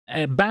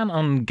A ban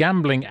on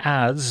gambling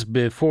ads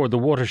before the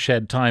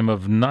watershed time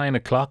of 9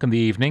 o'clock in the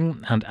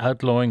evening and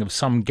outlawing of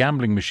some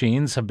gambling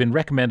machines have been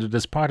recommended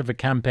as part of a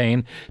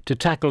campaign to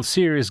tackle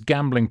serious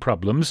gambling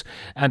problems,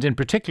 and in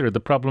particular the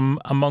problem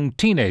among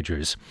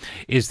teenagers.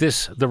 Is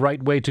this the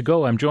right way to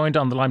go? I'm joined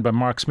on the line by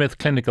Mark Smith,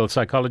 clinical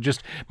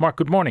psychologist. Mark,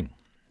 good morning.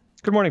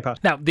 Good morning,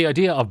 Pat. Now, the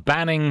idea of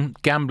banning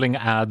gambling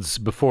ads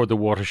before the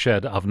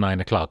watershed of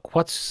 9 o'clock,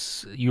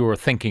 what's your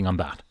thinking on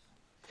that?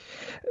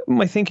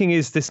 My thinking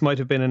is this might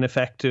have been an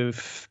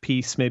effective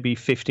piece maybe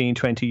 15,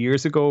 20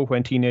 years ago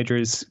when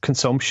teenagers'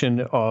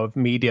 consumption of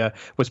media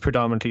was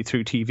predominantly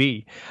through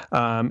TV.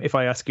 If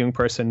I ask a young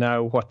person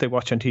now what they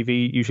watch on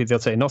TV, usually they'll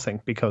say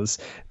nothing because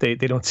they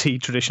don't see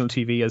traditional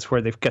TV as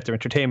where they get their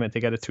entertainment. They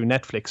get it through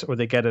Netflix or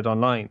they get it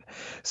online.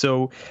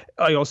 So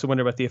I also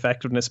wonder about the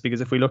effectiveness,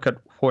 because if we look at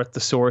what the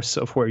source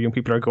of where young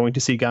people are going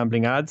to see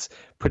gambling ads,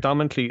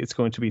 predominantly it's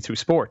going to be through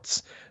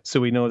sports.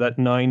 So we know that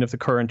 9 of the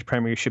current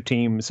Premiership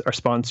teams are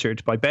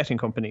sponsored by betting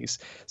companies.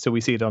 So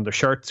we see it on their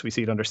shirts, we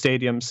see it on their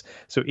stadiums.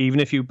 So even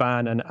if you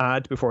ban an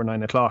ad before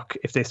 9 o'clock,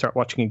 if they start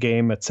watching a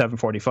game at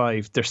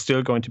 7:45, they're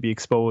still going to be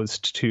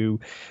exposed to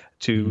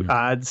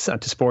ads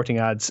and to sporting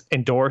ads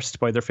endorsed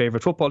by their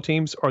favourite football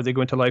teams, or they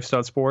go into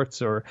lifestyle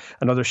sports or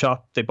another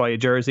shop, they buy a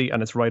jersey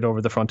and it's right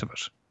over the front of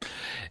it.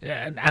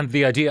 And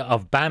the idea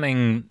of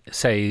banning,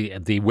 say,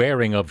 the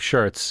wearing of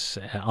shirts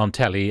on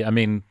telly, I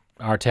mean,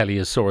 our telly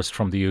is sourced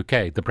from the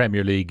UK, the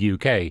Premier League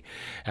UK.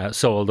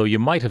 So although you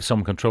might have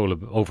some control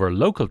over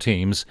local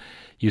teams,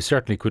 you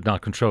certainly could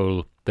not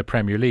control the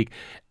Premier League.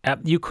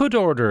 You could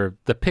order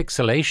the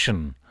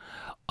pixelation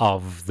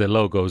of the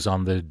logos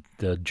on the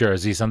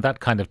jerseys, and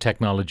that kind of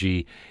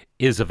technology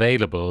is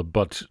available,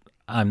 but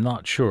I'm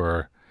not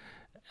sure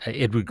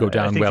it would go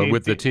down well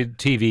with the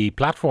TV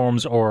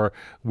platforms or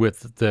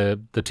with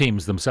the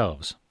teams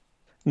themselves.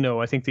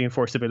 No, I think the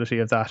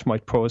enforceability of that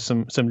might pose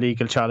some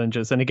legal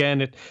challenges. And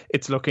again,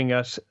 it's looking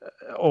at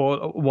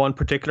one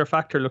particular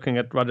factor,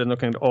 rather than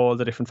looking at all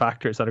the different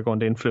factors that are going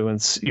to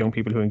influence young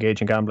people who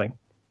engage in gambling.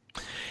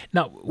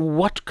 Now,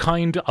 what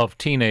kind of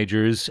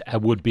teenagers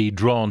would be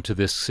drawn to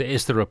this?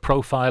 Is there a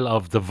profile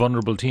of the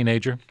vulnerable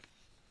teenager?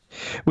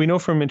 We know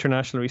from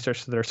international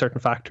research that there are certain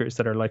factors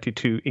that are likely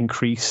to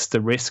increase the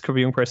risk of a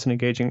young person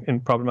engaging in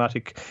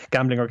problematic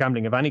gambling or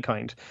gambling of any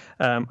kind.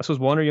 I suppose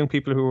one are young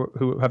people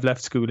who have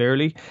left school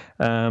early.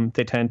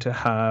 They tend to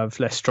have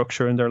less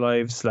structure in their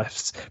lives,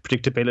 less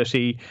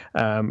predictability,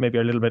 maybe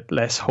a little bit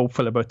less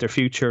hopeful about their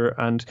future.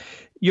 And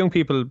young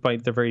people, by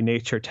their very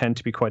nature, tend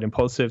to be quite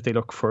impulsive. They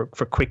look for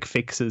quick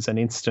fixes and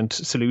instant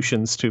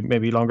solutions to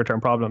maybe longer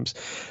term problems.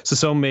 So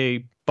some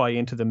may buy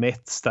into the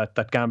myths that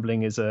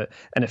gambling is an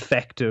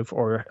effective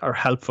or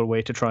helpful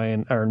way to try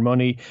and earn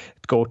money,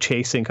 go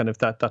chasing kind of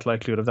that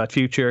likelihood of that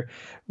future.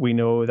 We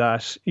know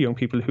that young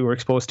people who are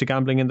exposed to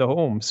gambling in the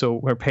home, so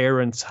where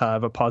parents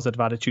have a positive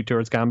attitude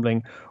towards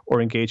gambling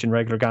or engage in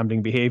regular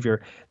gambling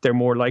behavior, they're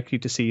more likely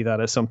to see that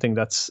as something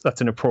that's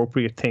an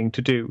appropriate thing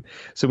to do.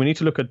 So we need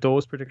to look at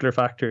those particular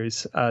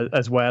factors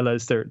as well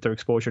as their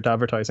exposure to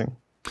advertising.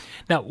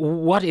 Now,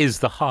 what is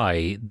the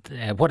high?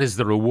 What is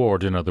the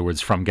reward, in other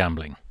words, from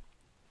gambling?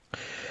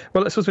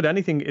 Well, I suppose with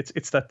anything,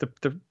 it's that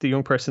the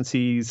young person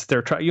sees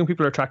young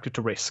people are attracted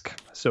to risk.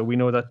 So we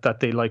know that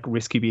they like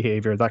risky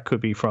behavior. That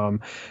could be from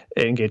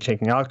engaging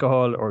in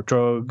alcohol or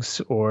drugs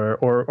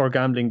or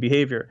gambling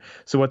behavior.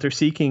 So what they're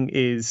seeking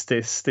is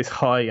this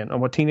high, and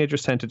what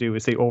teenagers tend to do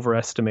is they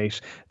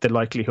overestimate the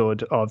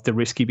likelihood of the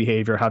risky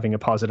behavior having a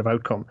positive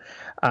outcome,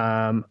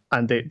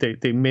 and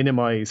they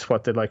minimize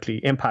what the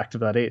likely impact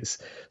of that is.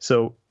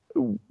 So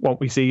what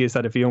we see is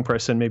that if a young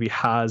person maybe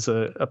has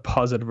a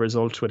positive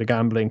result with a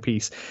gambling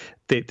piece,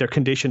 they're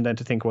conditioned then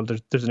to think, well,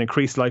 there's an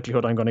increased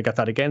likelihood I'm going to get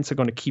that again. So I'm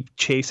going to keep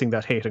chasing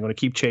that hit. I'm going to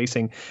keep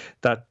chasing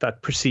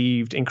that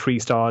perceived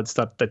increased odds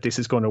that this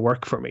is going to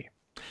work for me.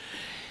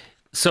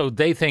 So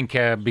they think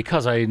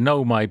because I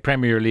know my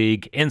Premier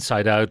League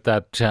inside out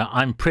that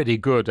I'm pretty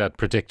good at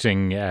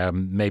predicting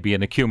maybe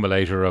an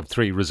accumulator of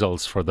 3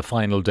 results for the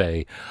final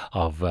day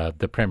of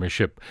the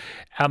Premiership.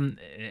 And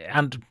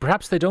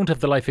perhaps they don't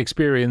have the life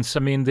experience. I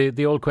mean,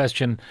 the old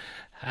question,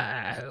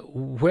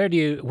 where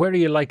are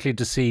you likely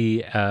to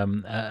see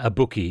a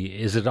bookie?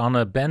 Is it on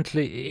a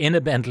Bentley, in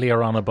a Bentley,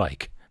 or on a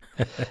bike?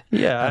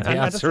 Yeah. And the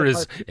answer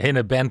is in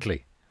a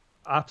Bentley.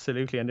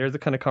 Absolutely. And they're the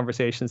kind of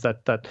conversations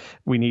that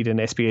we need in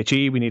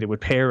SPHE. We need it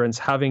with parents,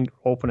 having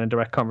open and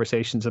direct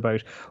conversations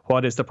about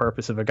what is the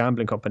purpose of a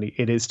gambling company.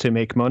 It is to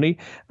make money.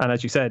 And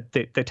as you said,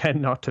 they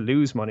tend not to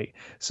lose money.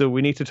 So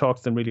we need to talk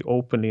to them really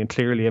openly and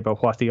clearly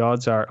about what the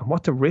odds are and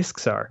what the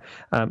risks are,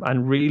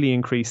 and really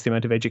increase the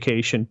amount of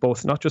education,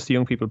 both not just to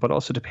young people, but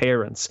also to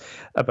parents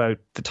about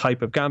the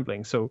type of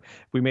gambling. So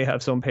we may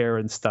have some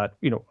parents that,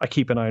 I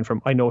keep an eye on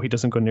from, I know he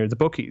doesn't go near the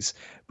bookies,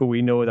 but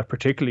we know that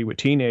particularly with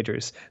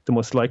teenagers, the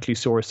most likely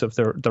source of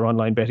their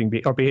online betting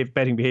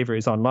betting behavior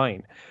is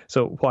online.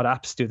 So what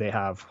apps do they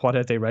have? What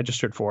have they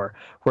registered for?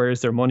 Where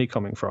is their money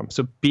coming from?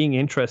 So being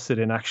interested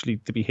in actually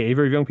the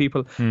behavior of young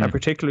people, and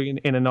particularly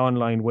in an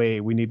online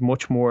way, we need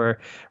much more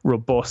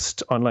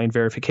robust online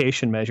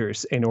verification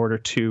measures in order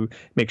to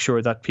make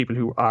sure that people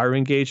who are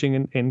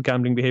engaging in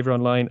gambling behavior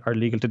online are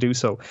legal to do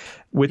so.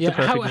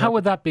 How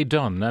would that be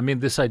done? I mean,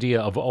 this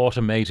idea of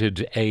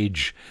automated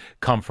age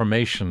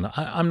confirmation,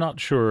 I'm not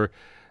sure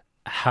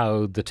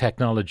how the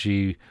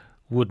technology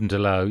wouldn't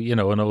allow,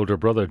 an older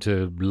brother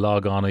to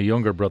log on a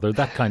younger brother,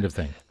 that kind of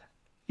thing.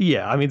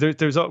 Yeah, I mean,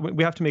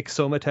 we have to make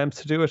some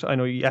attempts to do it. I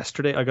know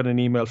yesterday I got an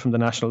email from the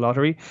National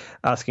Lottery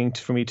asking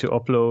for me to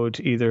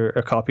upload either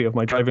a copy of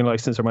my driving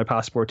license or my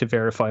passport to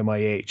verify my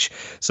age.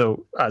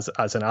 So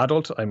as an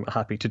adult, I'm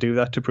happy to do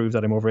that to prove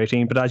that I'm over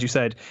 18. But as you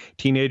said,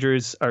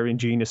 teenagers are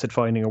ingenious at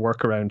finding a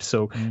workaround.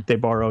 So they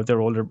borrow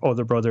their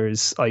older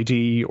brother's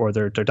ID or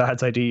their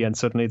dad's ID, and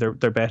suddenly they're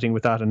betting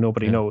with that and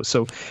nobody knows.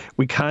 So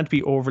we can't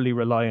be overly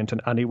reliant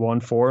on any one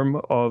form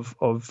of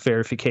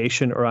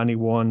verification or any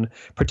one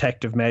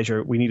protective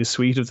measure. We need a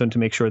suite of them to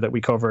make sure that we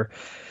cover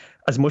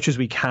as much as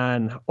we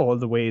can all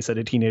the ways that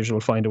a teenager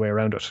will find a way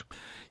around it.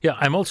 Yeah,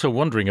 I'm also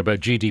wondering about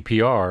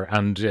GDPR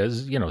and,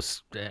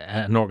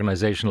 an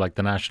organisation like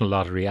the National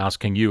Lottery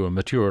asking you, a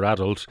mature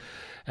adult,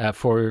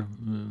 for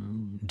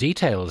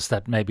details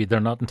that maybe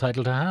they're not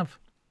entitled to have.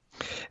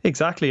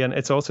 Exactly. And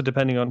it's also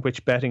depending on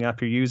which betting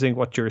app you're using,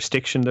 what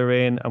jurisdiction they're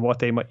in, and what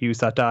they might use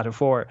that data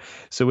for.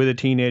 So with a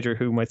teenager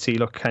who might see,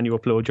 look, can you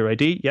upload your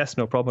ID? Yes,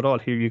 no problem at all.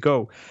 Here you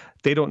go.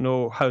 They don't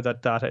know how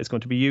that data is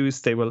going to be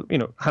used. They will,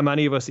 how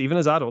many of us, even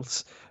as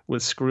adults, will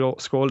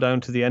scroll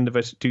down to the end of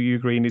it. Do you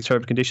agree in these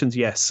terms and conditions?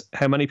 Yes.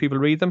 How many people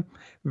read them?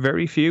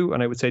 Very few.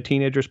 And I would say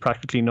teenagers,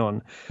 practically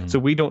none. So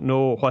we don't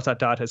know what that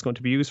data is going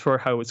to be used for,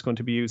 how it's going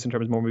to be used in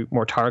terms of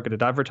more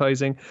targeted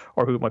advertising,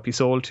 or who it might be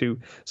sold to.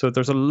 So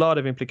there's a lot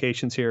of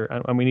implications here,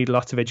 and we need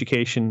lots of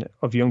education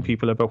of young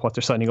people about what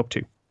they're signing up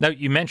to. Now,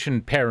 you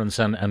mentioned parents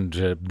and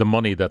the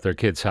money that their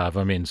kids have.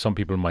 I mean, some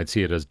people might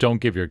see it as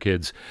don't give your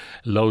kids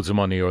loads of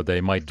money, or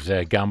they might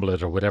gamble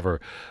it or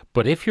whatever.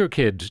 But if your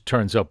kid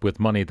turns up with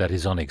money that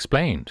is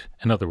unexplained,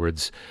 in other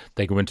words,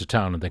 they go into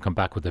town and they come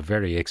back with a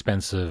very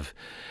expensive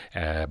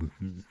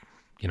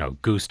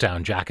goose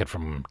down jacket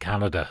from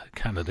Canada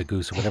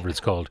Goose or whatever it's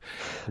called,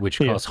 which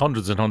costs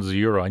hundreds and hundreds of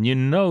euro, and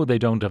they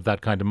don't have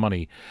that kind of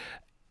money,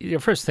 your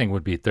first thing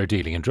would be they're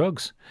dealing in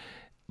drugs.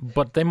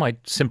 But they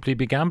might simply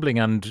be gambling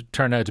and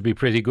turn out to be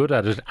pretty good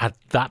at it at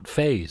that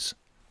phase.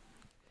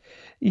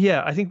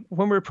 Yeah, I think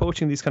when we're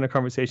approaching these kind of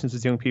conversations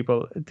with young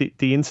people,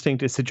 the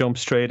instinct is to jump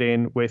straight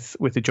in with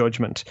a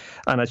judgment.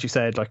 And as you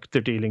said, like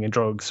they're dealing in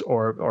drugs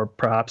or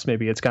perhaps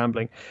maybe it's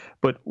gambling.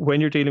 But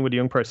when you're dealing with a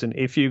young person,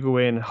 if you go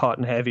in hot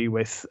and heavy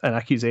with an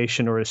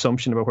accusation or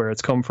assumption about where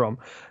it's come from,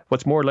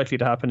 what's more likely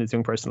to happen is the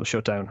young person will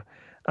shut down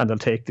and they'll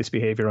take this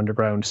behavior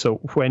underground. So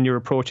when you're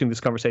approaching this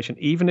conversation,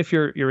 even if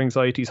your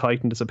anxiety is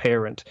heightened as a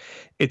parent,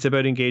 it's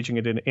about engaging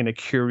it in a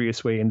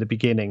curious way in the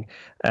beginning,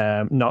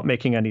 not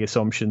making any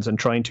assumptions and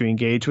trying to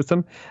engage with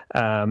them.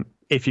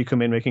 If you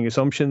come in making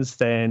assumptions,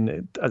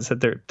 then as I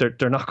said,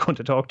 they're not going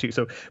to talk to you.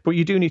 So, but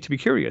you do need to be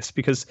curious,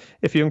 because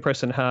if a young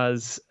person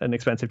has an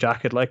expensive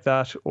jacket like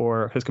that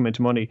or has come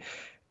into money,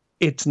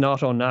 it's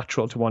not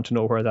unnatural to want to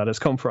know where that has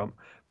come from.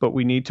 But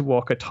we need to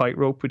walk a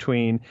tightrope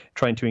between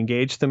trying to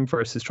engage them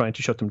versus trying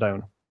to shut them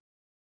down.